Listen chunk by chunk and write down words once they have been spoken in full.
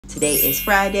Today is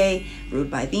Friday,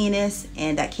 ruled by Venus,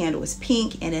 and that candle is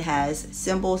pink, and it has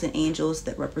symbols and angels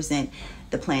that represent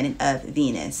the planet of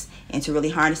Venus, and to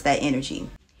really harness that energy.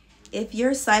 If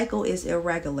your cycle is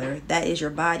irregular, that is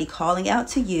your body calling out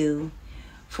to you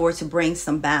to bring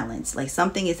some balance, like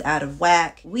something is out of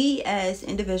whack. We as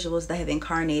individuals that have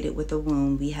incarnated with the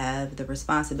womb, we have the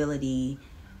responsibility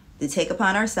to take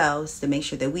upon ourselves to make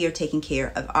sure that we are taking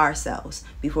care of ourselves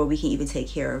before we can even take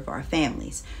care of our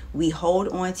families. We hold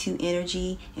on to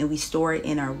energy and we store it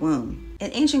in our womb.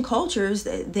 In ancient cultures,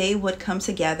 they would come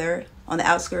together on the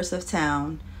outskirts of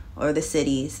town or the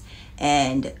cities,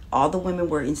 and all the women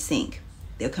were in sync.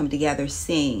 They'll come together,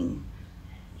 sing,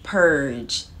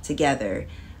 purge together,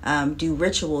 do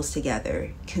rituals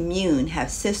together, commune, have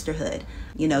sisterhood.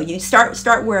 You know, you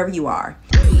start wherever you are.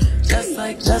 Just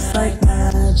like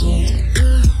magic,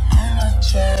 I'm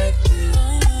attracted.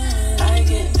 I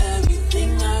get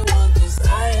everything I want 'cause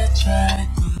I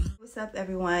attract. What's up,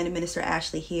 everyone? Minister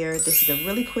Ashley here. This is a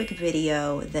really quick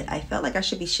video that I felt like I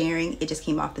should be sharing. It just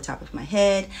came off the top of my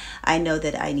head. I know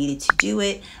that I needed to do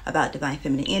it about divine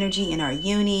feminine energy in our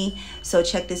Yoni. So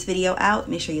check this video out.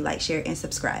 Make sure you like, share, and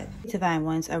subscribe. Divine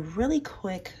ones, a really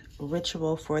quick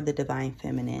ritual for the divine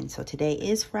feminine. So today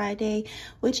is Friday,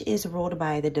 which is ruled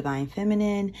by the divine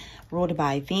feminine, ruled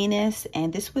by Venus,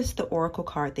 and this was the oracle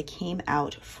card that came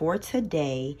out for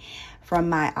today from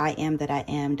my I Am That I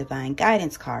Am divine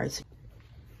guidance cards.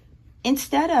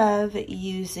 Instead of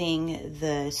using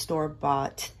the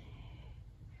store-bought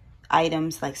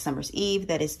items like Summer's Eve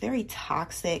that is very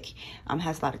toxic,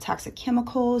 has a lot of toxic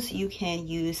chemicals, you can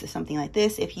use something like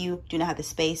this. If you do not have the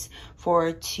space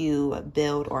to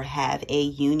build or have a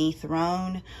Yoni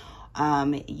throne,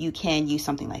 you can use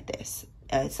something like this.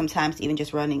 Sometimes even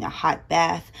just running a hot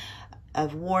bath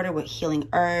of water with healing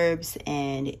herbs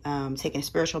and taking a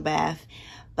spiritual bath.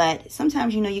 But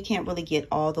sometimes, you know, you can't really get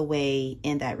all the way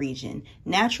in that region.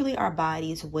 Naturally, our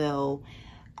bodies will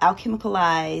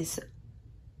alchemicalize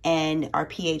and our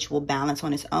pH will balance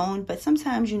on its own. But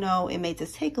sometimes, you know, it may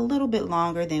just take a little bit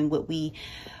longer than what we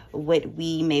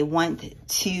may want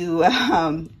to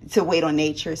wait on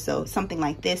nature. So something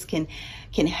like this can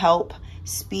help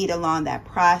speed along that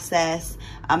process.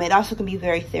 It also can be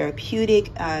very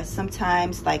therapeutic.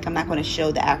 Sometimes, like, I'm not going to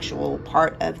show the actual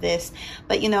part of this,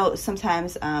 but you know,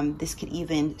 sometimes this could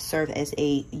even serve as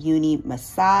a Yoni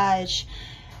massage.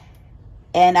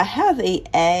 And I have an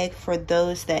egg for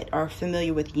those that are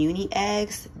familiar with Yoni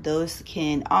eggs. Those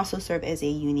can also serve as a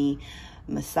Yoni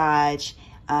massage,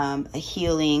 a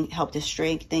healing, help to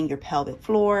strengthen your pelvic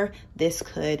floor. This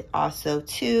could also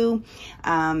too.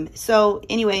 So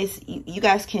anyways, you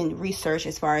guys can research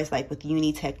as far as like with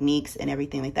Yoni techniques and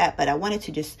everything like that. But I wanted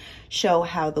to just show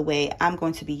how the way I'm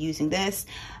going to be using this.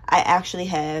 I actually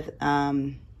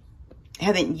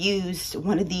haven't used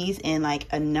one of these in like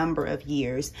a number of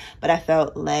years, but I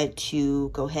felt led to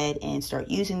go ahead and start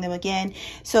using them again.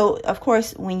 So of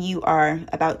course, when you are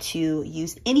about to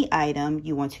use any item,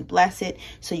 you want to bless it.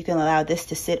 So you can allow this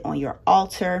to sit on your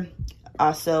altar.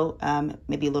 Also,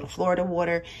 maybe a little Florida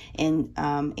water in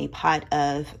a pot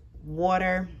of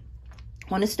water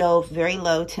on the stove, very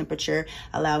low temperature,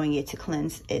 allowing it to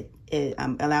cleanse it,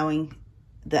 allowing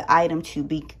the item to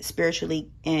be spiritually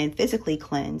and physically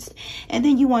cleansed. And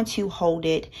then you want to hold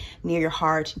it near your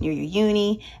heart, near your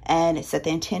Yoni, and set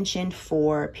the intention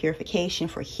for purification,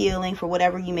 for healing, for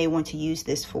whatever you may want to use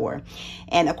this for.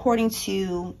 And according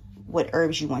to what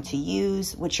herbs you want to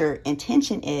use, what your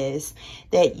intention is,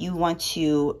 that you want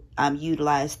to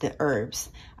utilize the herbs.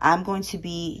 I'm going to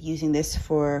be using this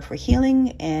for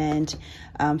healing and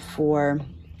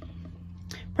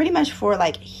pretty much for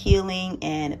like healing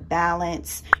and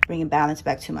balance, bringing balance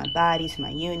back to my body, to my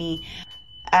Yoni.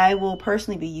 I will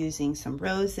personally be using some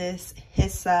roses,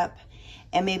 hyssop,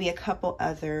 and maybe a couple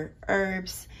other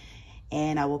herbs.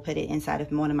 And I will put it inside of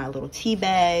one of my little tea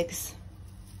bags,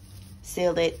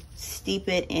 seal it, steep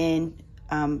it in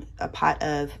a pot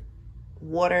of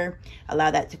water, allow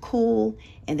that to cool,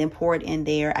 and then pour it in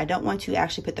there. I don't want to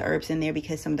actually put the herbs in there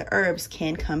because some of the herbs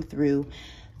can come through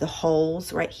the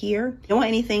holes right here. You don't want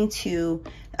anything to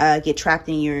get trapped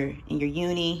in your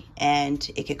Yoni, and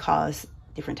it could cause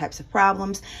different types of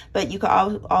problems. But you can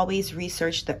always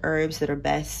research the herbs that are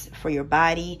best for your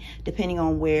body, depending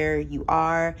on where you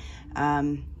are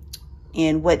and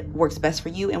what works best for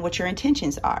you and what your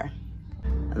intentions are.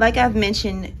 Like I've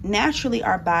mentioned, naturally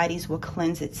our bodies will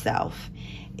cleanse itself.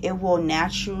 It will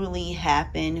naturally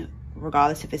happen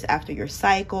regardless if it's after your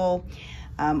cycle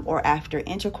or after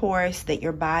intercourse, that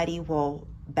your body will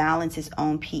balance its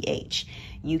own pH.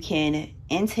 You can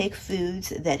intake foods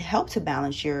that help to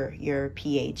balance your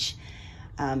pH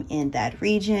in that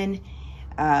region.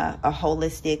 a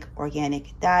holistic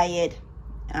organic diet,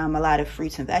 a lot of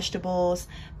fruits and vegetables,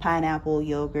 pineapple,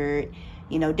 yogurt,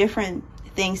 you know, different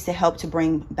things to help to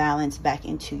bring balance back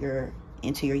into your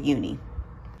yoni.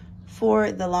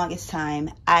 For the longest time,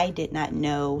 I did not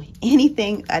know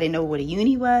anything. I didn't know what a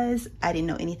yoni was. I didn't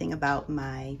know anything about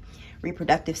my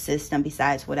reproductive system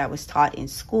besides what I was taught in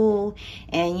school.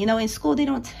 And you know, in school they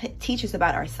don't teach us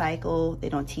about our cycle. They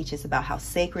don't teach us about how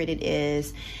sacred it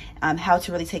is, how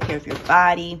to really take care of your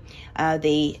body.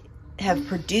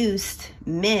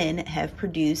 Men have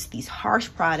produced these harsh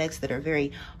products that are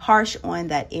very harsh on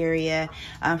that area,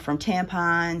 from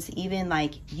tampons, even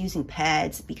like using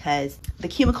pads, because the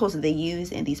chemicals that they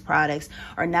use in these products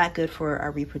are not good for our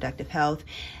reproductive health,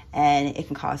 and it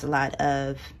can cause a lot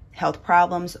of health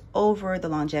problems over the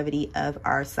longevity of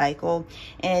our cycle,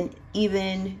 and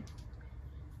even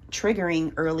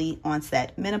triggering early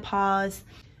onset menopause.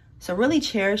 So really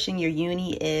cherishing your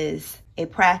yoni is a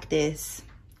practice,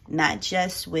 not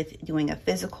just with doing a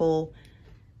physical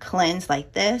cleanse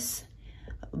like this,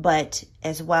 but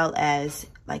as well as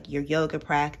like your yoga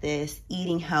practice,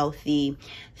 eating healthy,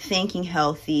 thinking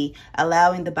healthy,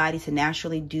 allowing the body to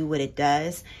naturally do what it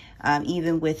does.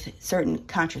 Even with certain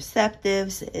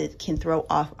contraceptives, it can throw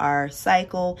off our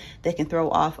cycle. That can throw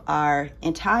off our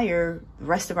entire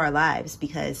rest of our lives,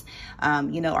 because,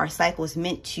 you know, our cycle is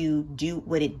meant to do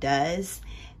what it does.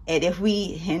 And if we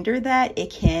hinder that, it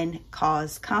can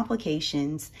cause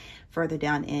complications further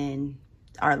down in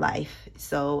our life.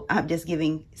 So I'm just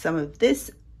giving some of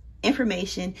this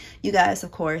information. You guys,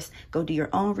 of course, go do your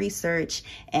own research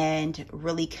and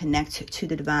really connect to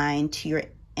the divine, to your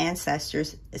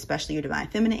ancestors, especially your divine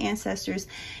feminine ancestors.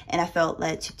 And I felt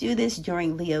led to do this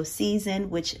during Leo season,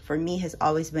 which for me has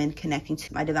always been connecting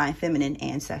to my divine feminine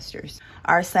ancestors.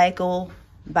 Our cycle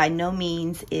by no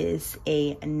means is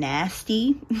a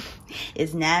nasty,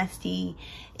 is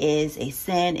a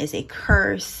sin, is a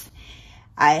curse.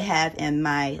 I have in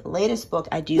my latest book,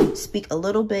 I do speak a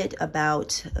little bit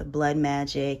about blood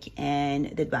magic and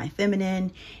the divine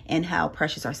feminine, and how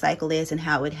precious our cycle is, and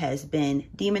how it has been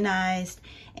demonized,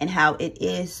 and how it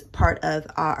is part of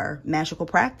our magical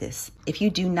practice. If you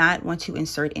do not want to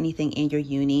insert anything in your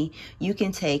yoni, you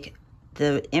can take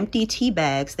the empty tea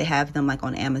bags. They have them like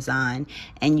on Amazon,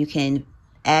 and you can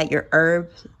add your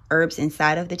herbs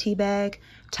inside of the tea bag,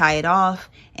 tie it off,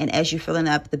 and as you're filling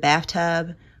up the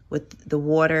bathtub with the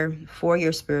water for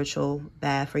your spiritual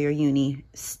bath, for your yoni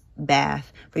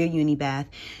bath,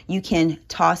 you can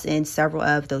toss in several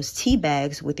of those tea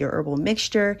bags with your herbal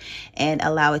mixture and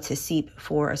allow it to seep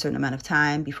for a certain amount of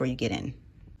time before you get in.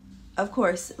 Of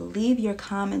course, leave your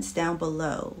comments down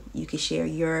below. You can share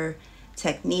your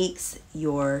techniques,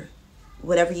 your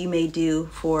whatever you may do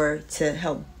to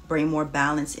help bring more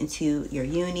balance into your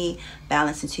yoni,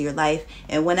 balance into your life.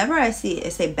 And whenever I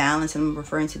say balance, I'm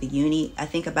referring to the yoni, I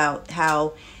think about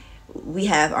how we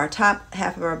have our top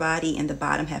half of our body and the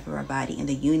bottom half of our body, and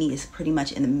the yoni is pretty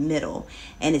much in the middle,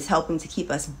 and it's helping to keep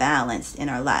us balanced in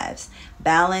our lives.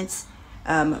 Balance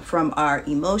from our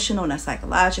emotional and our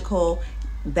psychological,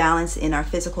 balance in our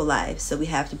physical lives. So we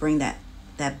have to bring that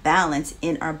balance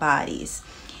in our bodies.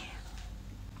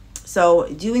 So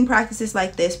doing practices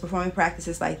like this, performing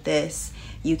practices like this,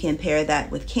 you can pair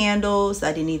that with candles.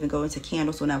 I didn't even go into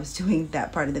candles when I was doing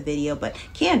that part of the video, but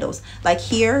candles. Like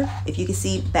here, if you can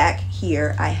see back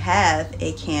here, I have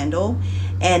a candle,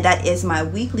 and that is my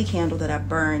weekly candle that I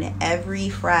burn every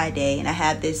Friday. And I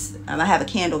have this, I have a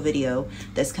candle video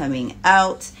that's coming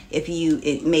out.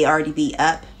 It may already be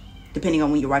up, depending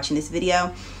on when you're watching this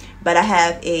video. But I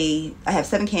have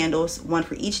 7 candles, one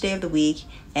for each day of the week,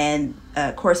 and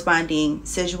corresponding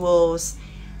sigils,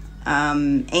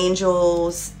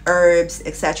 angels, herbs,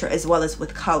 etc., as well as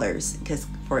with colors, because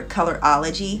for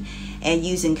colorology, and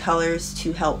using colors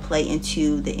to help play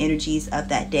into the energies of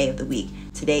that day of the week.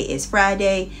 Today is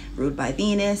Friday, ruled by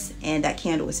Venus, and that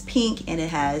candle is pink, and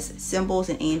it has symbols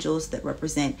and angels that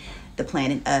represent the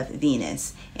planet of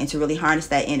Venus, and to really harness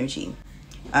that energy.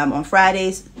 On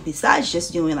Fridays, besides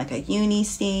just doing like a yoni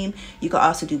steam, you can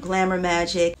also do glamour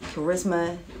magic,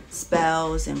 charisma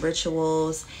spells and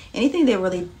rituals, anything that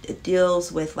really deals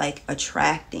with like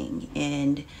attracting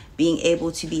and being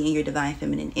able to be in your divine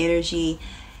feminine energy,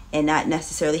 and not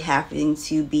necessarily having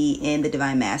to be in the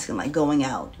divine masculine, like going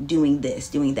out, doing this,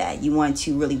 doing that. You want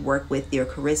to really work with your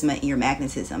charisma and your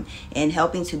magnetism, and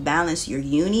helping to balance your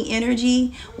yoni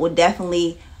energy will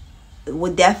definitely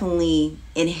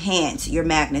enhance your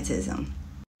magnetism.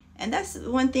 And that's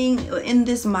one thing in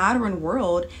this modern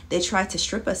world they try to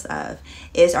strip us of,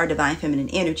 is our divine feminine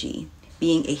energy.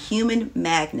 Being a human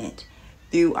magnet,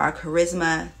 through our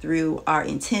charisma, through our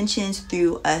intentions,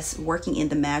 through us working in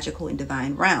the magical and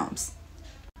divine realms.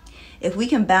 If we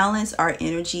can balance our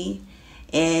energy,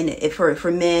 and if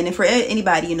for men and for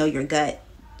anybody, you know, your gut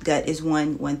is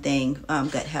one thing,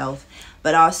 gut health,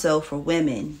 but also for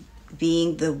women,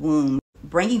 being the womb,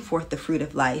 bringing forth the fruit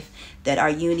of life, that our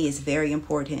Yoni is very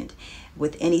important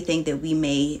with anything that we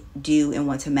may do and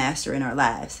want to master in our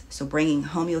lives. So bringing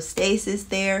homeostasis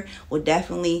there will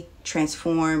definitely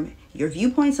transform your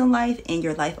viewpoints on life and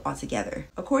your life altogether.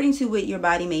 According to what your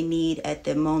body may need at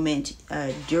the moment,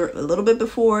 a little bit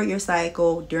before your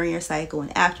cycle, during your cycle,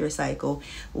 and after your cycle,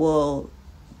 will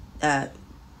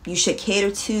you should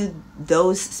cater to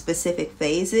those specific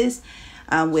phases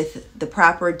with the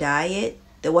proper diet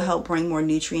that will help bring more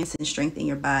nutrients and strength in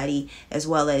your body, as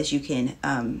well as you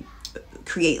can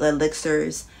create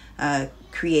elixirs,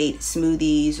 create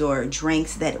smoothies or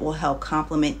drinks that will help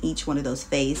complement each one of those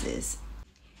phases.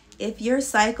 If your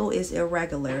cycle is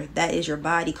irregular, that is your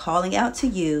body calling out to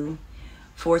you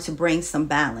to bring some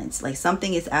balance. Like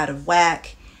something is out of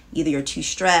whack, either you're too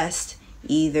stressed,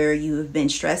 either you have been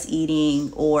stress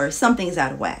eating, or something is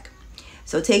out of whack.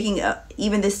 So taking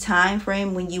even this time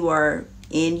frame when you are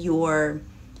in your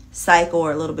cycle,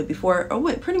 or a little bit before,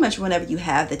 or pretty much whenever you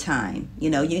have the time,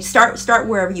 you know, you start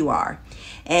wherever you are,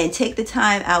 and take the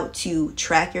time out to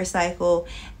track your cycle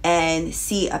and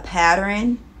see a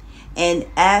pattern, and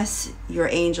ask your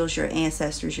angels, your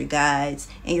ancestors, your guides,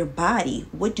 and your body,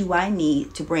 what do I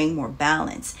need to bring more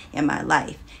balance in my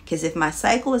life? Because if my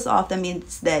cycle is off, that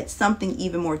means that something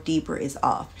even more deeper is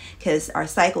off, because our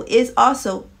cycle is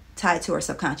also tied to our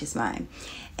subconscious mind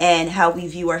and how we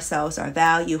view ourselves, our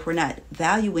value. If we're not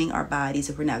valuing our bodies,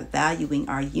 if we're not valuing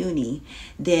our Yoni,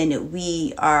 then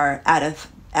we are out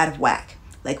of whack.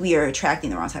 Like we are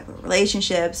attracting the wrong type of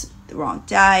relationships, the wrong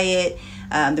diet,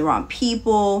 the wrong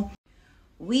people.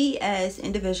 We as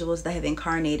individuals that have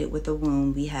incarnated with the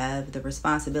womb, we have the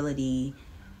responsibility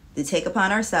to take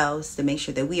upon ourselves to make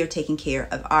sure that we are taking care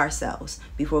of ourselves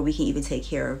before we can even take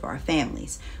care of our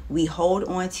families. We hold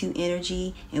on to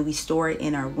energy and we store it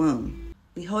in our womb.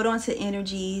 We hold on to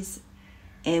energies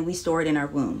and we store it in our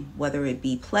womb, whether it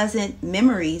be pleasant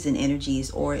memories and energies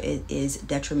or it is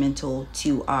detrimental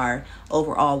to our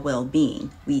overall well-being.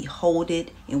 We hold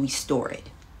it and we store it.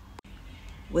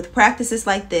 With practices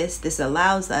like this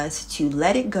allows us to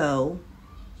let it go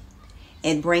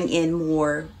and bring in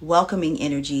more welcoming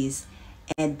energies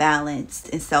and balance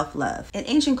and self-love. In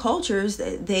ancient cultures,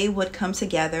 they would come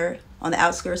together on the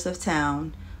outskirts of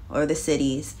town or the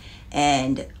cities,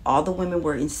 and all the women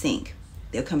were in sync.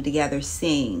 They'll come together,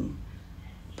 sing,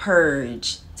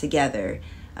 purge together,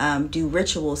 do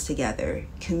rituals together,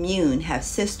 commune, have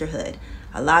sisterhood.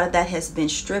 A lot of that has been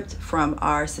stripped from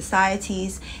our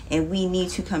societies, and we need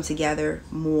to come together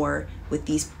more with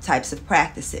these types of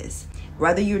practices.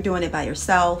 Whether you're doing it by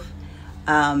yourself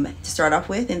to start off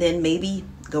with, and then maybe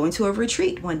going to a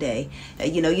retreat one day.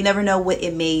 You know, you never know what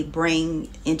it may bring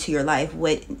into your life,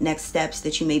 what next steps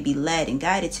that you may be led and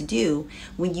guided to do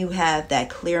when you have that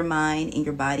clear mind and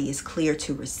your body is clear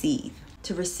to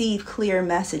receive clear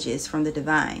messages from the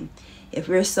divine. If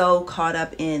we're so caught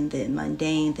up in the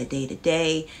mundane, the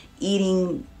day-to-day,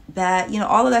 eating bad, you know,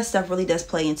 all of that stuff really does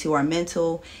play into our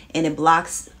mental, and it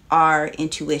blocks our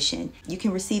intuition. You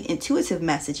can receive intuitive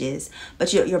messages,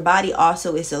 but your body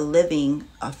also is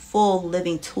a full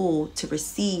living tool to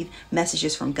receive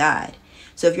messages from God.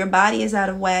 So if your body is out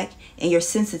of whack and your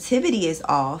sensitivity is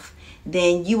off,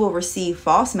 then you will receive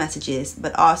false messages,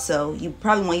 but also you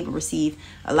probably won't even receive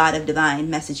a lot of divine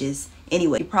messages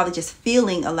anyway. You're probably just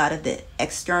feeling a lot of the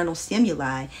external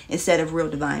stimuli instead of real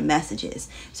divine messages.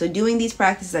 So doing these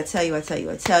practices, I tell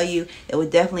you, it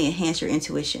would definitely enhance your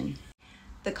intuition.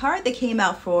 The card that came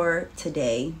out for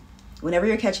today, whenever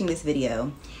you're catching this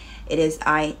video, it is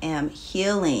I Am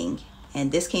Healing.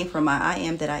 And this came from my I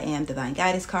Am That I Am Divine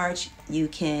Guidance cards. You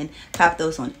can cop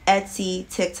those on Etsy,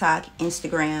 TikTok,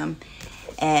 Instagram.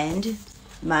 And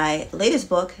my latest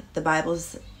book, The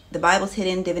Bible's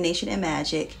Hidden Divination and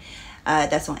Magic,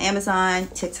 that's on Amazon,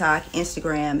 TikTok,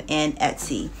 Instagram, and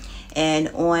Etsy. And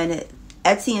on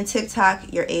Etsy and TikTok,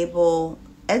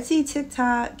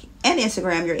 TikTok, and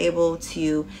Instagram, you're able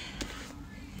to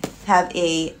have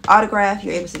a autograph.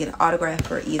 You're able to get an autograph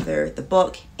for either the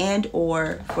book and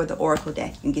or for the Oracle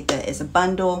deck. You can get that as a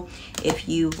bundle if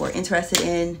you were interested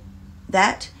in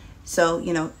that. So,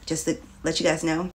 you know, just to let you guys know.